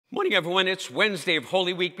Morning, everyone. It's Wednesday of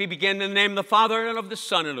Holy Week. We begin in the name of the Father, and of the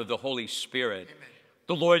Son, and of the Holy Spirit. Amen.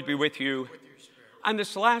 The Lord be with you. With your spirit. On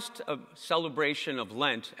this last celebration of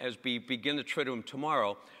Lent, as we begin the Triduum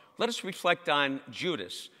tomorrow, let us reflect on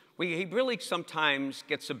Judas. He really sometimes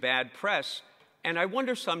gets a bad press, and I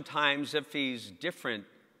wonder sometimes if he's different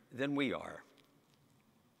than we are.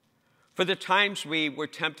 For the times we were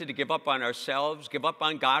tempted to give up on ourselves, give up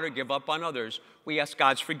on God, or give up on others, we ask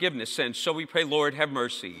God's forgiveness. And so we pray, Lord, have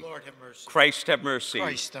mercy. Lord, have mercy. Christ, have mercy.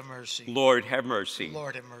 Christ, have mercy. Lord, have mercy.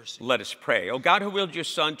 Lord, have mercy. Let us pray. O God, who willed your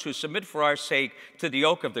Son to submit for our sake to the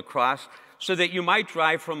yoke of the cross, so that you might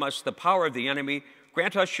drive from us the power of the enemy,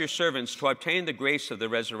 grant us, your servants, to obtain the grace of the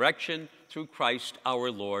resurrection through Christ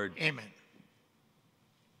our Lord. Amen.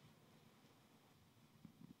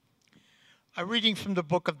 A reading from the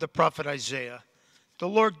book of the prophet Isaiah. The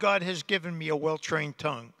Lord God has given me a well-trained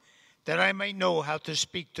tongue, that I may know how to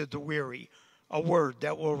speak to the weary, a word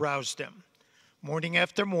that will rouse them. Morning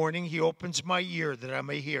after morning he opens my ear that I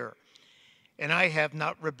may hear, and I have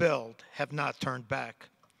not rebelled, have not turned back.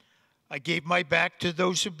 I gave my back to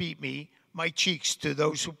those who beat me, my cheeks to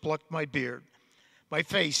those who plucked my beard. My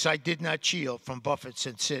face I did not shield from buffets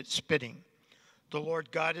and spitting. The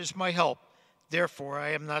Lord God is my help. Therefore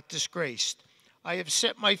I am not disgraced. I have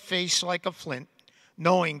set my face like a flint,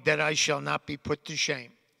 knowing that I shall not be put to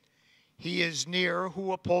shame. He is near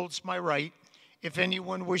who upholds my right. If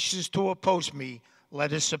anyone wishes to oppose me,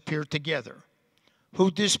 let us appear together. Who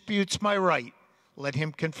disputes my right, let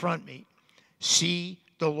him confront me. See,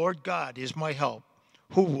 the Lord God is my help.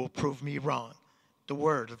 Who will prove me wrong? The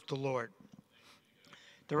word of the Lord.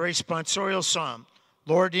 The responsorial psalm.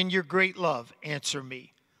 Lord, in your great love, answer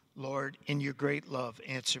me. Lord, in your great love,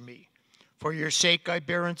 answer me. For your sake I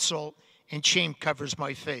bear insult, and shame covers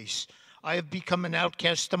my face. I have become an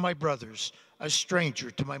outcast to my brothers, a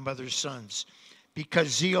stranger to my mother's sons. Because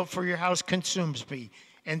zeal for your house consumes me,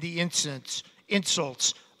 and the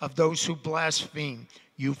insults of those who blaspheme,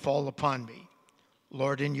 you fall upon me.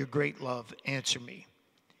 Lord, in your great love, answer me.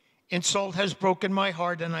 Insult has broken my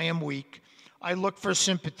heart, and I am weak. I looked for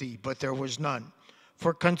sympathy, but there was none.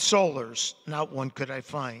 For consolers, not one could I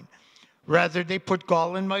find. Rather, they put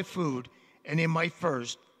gall in my food, and in my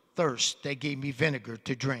thirst they gave me vinegar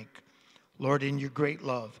to drink. Lord, in your great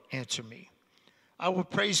love, answer me. I will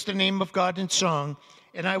praise the name of God in song,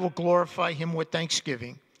 and I will glorify him with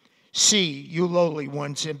thanksgiving. See, you lowly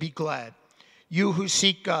ones, and be glad. You who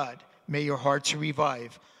seek God, may your hearts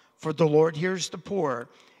revive. For the Lord hears the poor,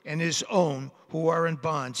 and his own who are in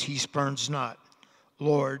bonds he spurns not.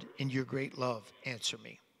 Lord, in your great love, answer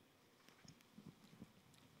me.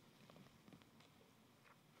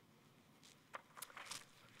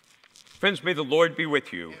 Friends, may the Lord be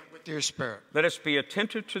with you. And with your spirit. Let us be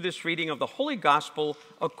attentive to this reading of the Holy Gospel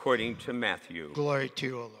according to Matthew. Glory to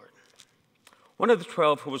you, O Lord. One of the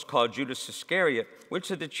 12, who was called Judas Iscariot, went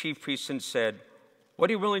to the chief priests and said, "What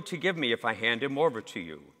are you willing to give me if I hand him over to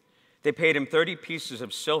you?" They paid him 30 pieces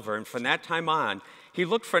of silver, and from that time on, he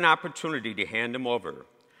looked for an opportunity to hand him over.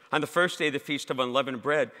 On the first day of the Feast of Unleavened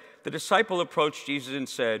Bread, the disciple approached Jesus and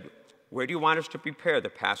said, "Where do you want us to prepare the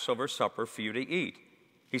Passover supper for you to eat?"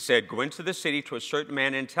 He said, "Go into the city to a certain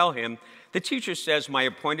man and tell him, 'The teacher says, my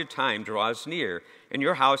appointed time draws near. In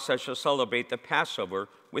your house I shall celebrate the Passover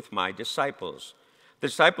with my disciples.'" The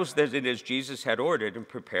disciples did as Jesus had ordered and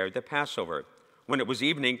prepared the Passover. When it was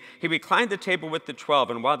evening, he reclined at the table with the 12,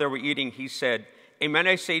 and while they were eating, he said, "Amen,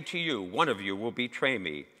 I say to you, one of you will betray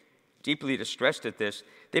me." Deeply distressed at this,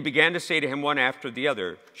 they began to say to him one after the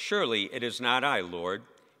other, "Surely it is not I, Lord."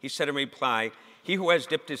 He said in reply, "He who has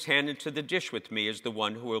dipped his hand into the dish with me is the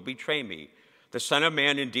one who will betray me. The Son of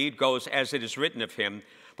Man indeed goes as it is written of him,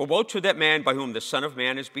 but woe to that man by whom the Son of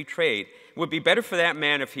Man is betrayed. It would be better for that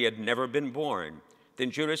man if he had never been born." Then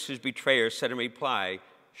Judas, his betrayer, said in reply,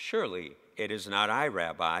 "Surely it is not I,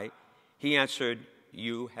 Rabbi." He answered,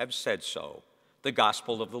 "You have said so." The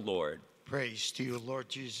Gospel of the Lord. Praise to you, Lord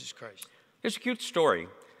Jesus Christ. There's a cute story.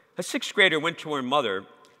 A sixth grader went to her mother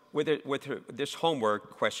with this homework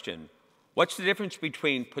question: "What's the difference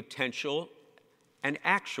between potential and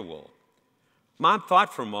actual?" Mom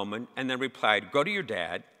thought for a moment and then replied, "Go to your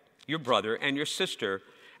dad, your brother, and your sister.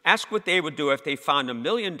 Ask what they would do if they found $1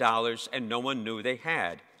 million and no one knew they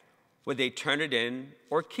had. Would they turn it in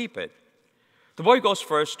or keep it?" The boy goes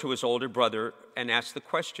first to his older brother and asks the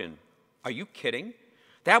question, "Are you kidding?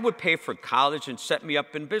 That would pay for college and set me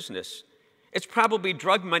up in business. It's probably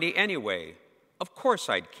drug money anyway. Of course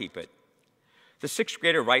I'd keep it." The sixth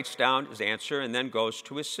grader writes down his answer and then goes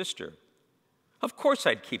to his sister. "Of course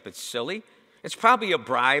I'd keep it, silly. It's probably a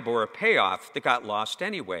bribe or a payoff that got lost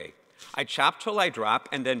anyway. I'd chop till I drop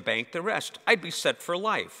and then bank the rest. I'd be set for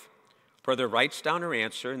life. Brother writes down her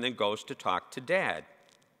answer and then goes to talk to Dad.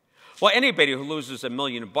 Well, anybody who loses $1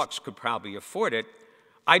 million could probably afford it.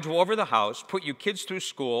 I'd go over the house, put you kids through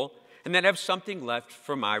school, and then have something left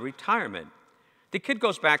for my retirement. The kid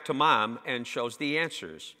goes back to Mom and shows the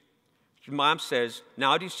answers. Mom says,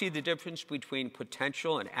 now do you see the difference between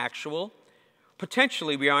potential and actual?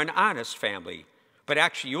 Potentially, we are an honest family, but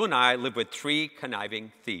actually, you and I live with 3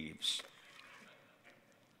 conniving thieves.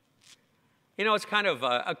 You know, it's kind of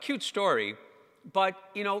a cute story, but,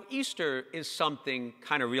 you know, Easter is something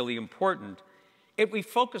kind of really important. It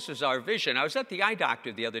refocuses our vision. I was at the eye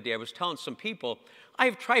doctor the other day. I was telling some people, I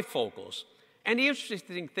have trifocals. And the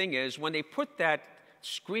interesting thing is, when they put that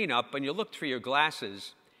screen up and you look through your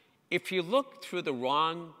glasses, if you look through the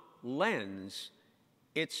wrong lens,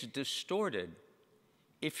 it's distorted.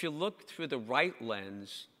 If you look through the right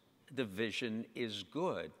lens, the vision is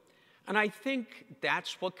good. And I think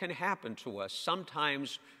that's what can happen to us.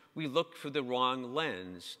 Sometimes we look through the wrong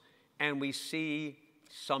lens and we see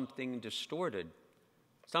something distorted.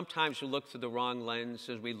 Sometimes we look through the wrong lens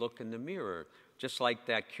as we look in the mirror, just like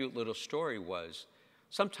that cute little story was.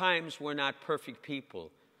 Sometimes we're not perfect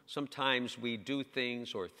people. Sometimes we do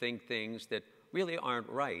things or think things that really aren't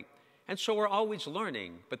right. And so we're always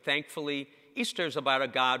learning. But thankfully, Easter is about a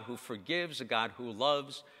God who forgives, a God who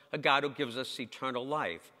loves, a God who gives us eternal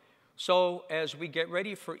life. So as we get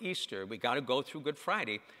ready for Easter, we got to go through Good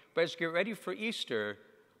Friday, but as we get ready for Easter,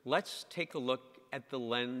 let's take a look at the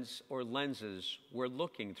lens or lenses we're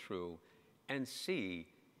looking through and see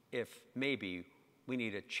if maybe we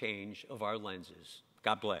need a change of our lenses.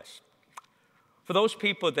 God bless. For those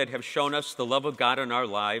people that have shown us the love of God in our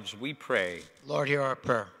lives, we pray. Lord, hear our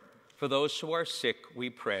prayer. For those who are sick, we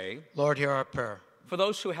pray. Lord, hear our prayer. For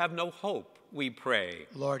those who have no hope, we pray.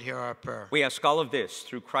 Lord, hear our prayer. We ask all of this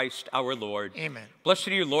through Christ our Lord. Amen. Blessed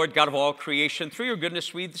are you, Lord, God of all creation. Through your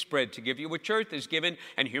goodness we eat this bread to give you which earth is given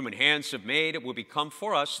and human hands have made. It will become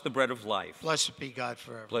for us the bread of life. Blessed be God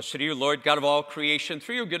forever. Blessed are you, Lord, God of all creation.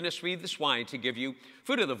 Through your goodness we eat this wine to give you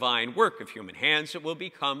fruit of the vine, work of human hands. It will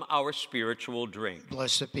become our spiritual drink.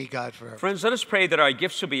 Blessed be God forever. Friends, let us pray that our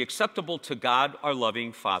gifts will be acceptable to God, our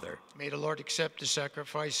loving Father. May the Lord accept the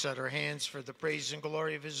sacrifice at our hands for the praise and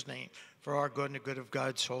glory of his name, for our good and the good of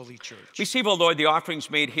God's holy church. Receive, O Lord, the offerings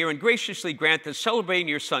made here, and graciously grant that celebrating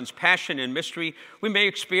your Son's passion and mystery, we may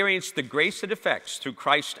experience the grace it effects through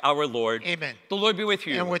Christ our Lord. Amen. The Lord be with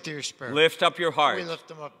you. And with your spirit. Lift up your heart. We lift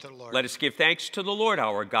them up to the Lord. Let us give thanks to the Lord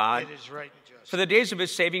our God. It is right and just. For the days of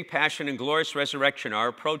his saving passion and glorious resurrection are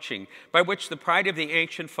approaching, by which the pride of the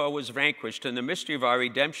ancient foe is vanquished and the mystery of our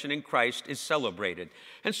redemption in Christ is celebrated.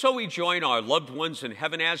 And so we join our loved ones in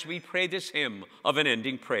heaven as we pray this hymn of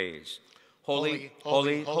unending praise. Holy,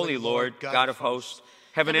 holy, holy Lord, God of hosts,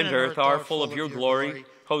 heaven and earth are full of your glory.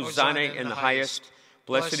 Hosanna in the highest.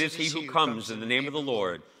 Blessed is he who comes in the name of the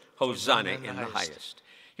Lord. Hosanna in the highest.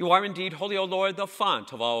 You are indeed holy, O Lord, the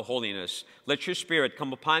font of all holiness. Let your Spirit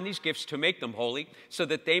come upon these gifts to make them holy, so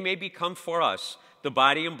that they may become for us the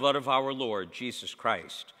body and blood of our Lord Jesus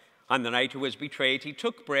Christ. On the night he was betrayed, he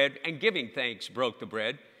took bread, and giving thanks, broke the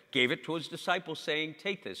bread, gave it to his disciples, saying,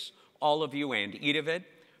 take this, all of you, and eat of it,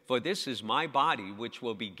 for this is my body, which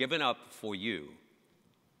will be given up for you.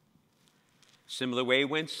 Similar way,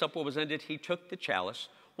 when supper was ended, he took the chalice,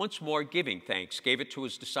 once more giving thanks, gave it to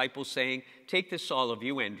his disciples, saying, take this, all of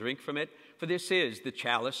you, and drink from it, for this is the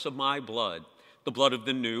chalice of my blood, the blood of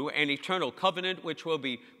the new and eternal covenant, which will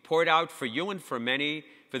be poured out for you and for many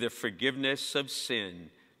for the forgiveness of sin.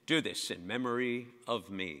 Do this in memory of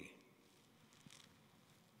me.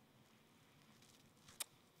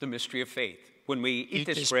 The mystery of faith. When we eat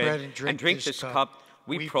this bread and drink this cup,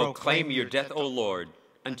 we proclaim your death, O Lord,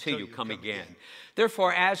 until you come again.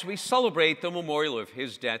 Therefore, as we celebrate the memorial of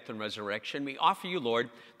his death and resurrection, we offer you, Lord,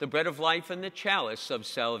 the bread of life and the chalice of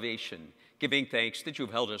salvation, giving thanks that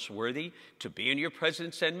you've held us worthy to be in your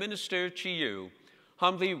presence and minister to you.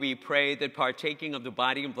 Humbly we pray that, partaking of the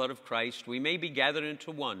body and blood of Christ, we may be gathered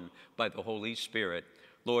into one by the Holy Spirit.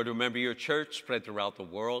 Lord, remember your church spread throughout the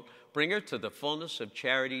world. Bring her to the fullness of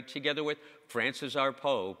charity, together with Francis, our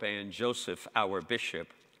Pope, and Joseph, our Bishop.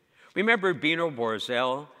 Remember Bino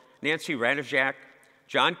Borzel, Nancy Radajak,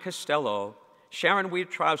 John Costello, Sharon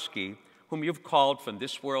Wietrowski, whom you've called from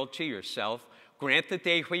this world to yourself. Grant that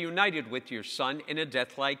they who are united with your Son in a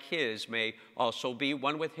death like his may also be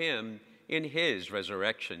one with him in his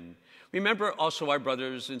resurrection. Remember also our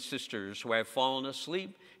brothers and sisters who have fallen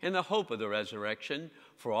asleep in the hope of the resurrection,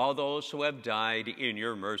 for all those who have died in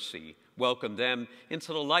your mercy. Welcome them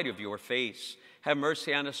into the light of your face. Have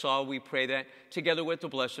mercy on us all, we pray, that together with the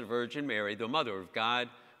Blessed Virgin Mary, the Mother of God,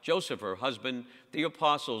 Joseph, her husband, the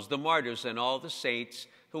apostles, the martyrs, and all the saints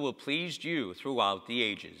who will please you throughout the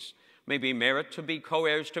ages. May we merit to be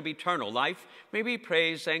co-heirs to eternal life. May we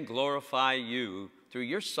praise and glorify you through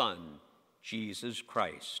your Son, Jesus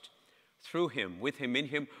Christ. Through him, with him, in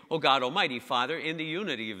him, O God, Almighty Father, in the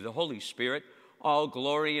unity of the Holy Spirit, all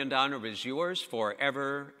glory and honor is yours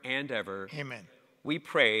forever and ever. Amen. We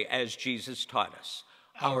pray as Jesus taught us.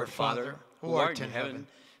 Our Father, who art in heaven,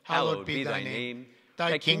 hallowed be thy name.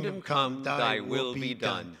 Thy kingdom come, thy will be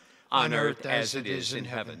done, on earth as it is in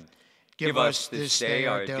heaven. Give us this day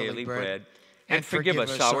our daily bread, and forgive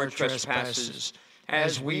us our trespasses,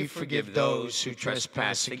 as we forgive those who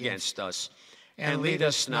trespass against us. And lead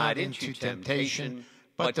us not into temptation,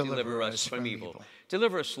 but deliver us from evil.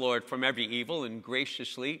 Deliver us, Lord, from every evil, and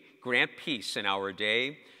graciously grant peace in our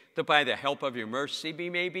day, that by the help of your mercy we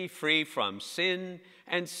may be free from sin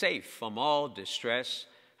and safe from all distress,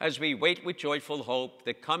 as we wait with joyful hope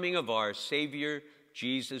the coming of our Savior,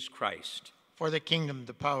 Jesus Christ. For the kingdom,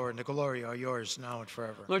 the power, and the glory are yours now and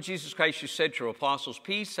forever. Lord Jesus Christ, you said to your apostles,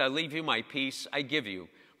 peace I leave you, my peace I give you.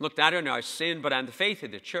 Look not on our sin, but on the faith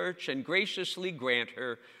of the church, and graciously grant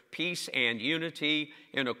her peace and unity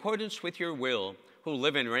in accordance with your will, who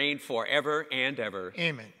live and reign forever and ever.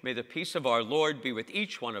 Amen. May the peace of our Lord be with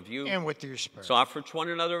each one of you. And with your spirit. So offer to one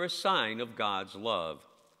another a sign of God's love.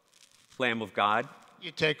 Lamb of God,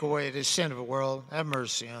 you take away the sin of the world, have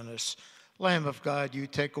mercy on us. Lamb of God, you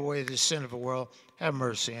take away the sin of the world, have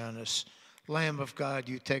mercy on us. Lamb of God,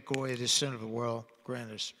 you take away the sin of the world,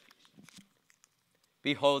 grant us.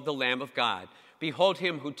 Behold the Lamb of God. Behold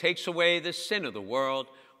him who takes away the sin of the world.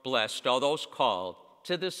 Blessed are those called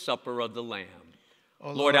to the supper of the Lamb.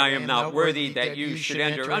 O Lord, I am not worthy that you should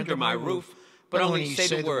enter under my roof, but only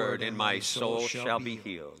say the word, and my soul shall be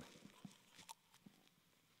healed.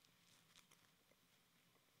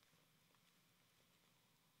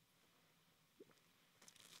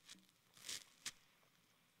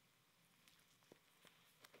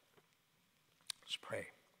 Let's pray.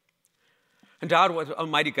 Endowed with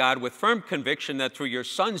Almighty God, with firm conviction that through your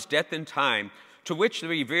Son's death and time, to which the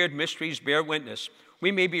revered mysteries bear witness,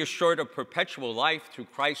 we may be assured of perpetual life through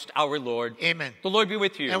Christ our Lord. Amen. The Lord be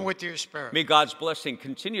with you. And with your spirit. May God's blessing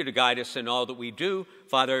continue to guide us in all that we do,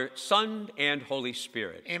 Father, Son, and Holy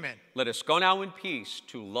Spirit. Amen. Let us go now in peace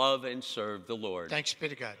to love and serve the Lord. Thanks be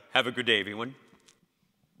to God. Have a good day, everyone.